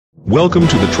Welcome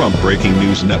to the Trump Breaking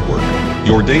News Network,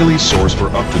 your daily source for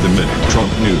up-to-the-minute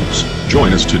Trump news.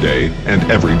 Join us today and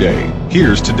every day.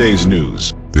 Here's today's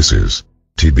news. This is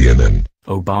TBNN.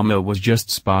 Obama was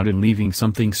just spotted leaving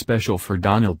something special for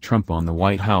Donald Trump on the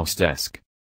White House desk.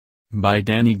 By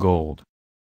Danny Gold.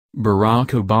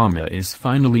 Barack Obama is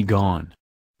finally gone.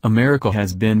 America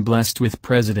has been blessed with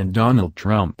President Donald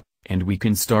Trump, and we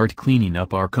can start cleaning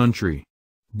up our country.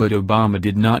 But Obama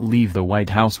did not leave the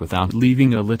White House without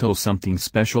leaving a little something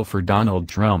special for Donald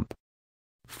Trump.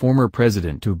 Former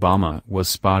President Obama was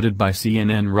spotted by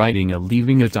CNN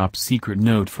leaving a top-secret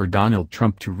note for Donald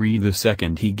Trump to read the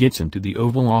second he gets into the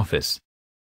Oval Office.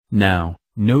 Now,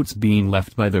 notes being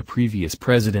left by the previous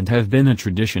president have been a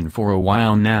tradition for a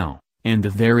while now, and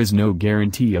there is no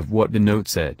guarantee of what the note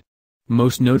said.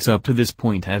 Most notes up to this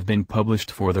point have been published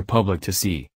for the public to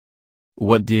see.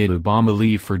 What did Obama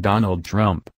leave for Donald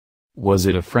Trump? Was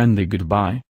it a friendly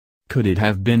goodbye? Could it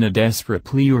have been a desperate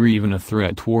plea or even a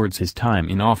threat towards his time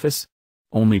in office?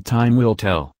 Only time will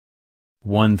tell.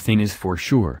 One thing is for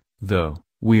sure, though,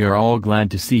 we are all glad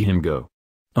to see him go.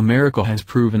 America has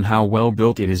proven how well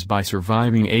built it is by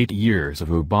surviving 8 years of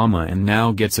Obama and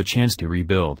now gets a chance to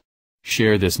rebuild.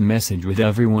 Share this message with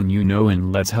everyone you know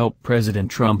and let's help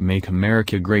President Trump make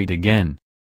America great again.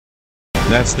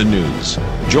 That's the news.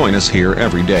 Join us here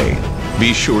every day.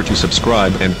 Be sure to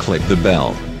subscribe and click the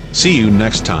bell. See you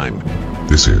next time.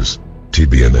 This is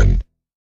TBNN.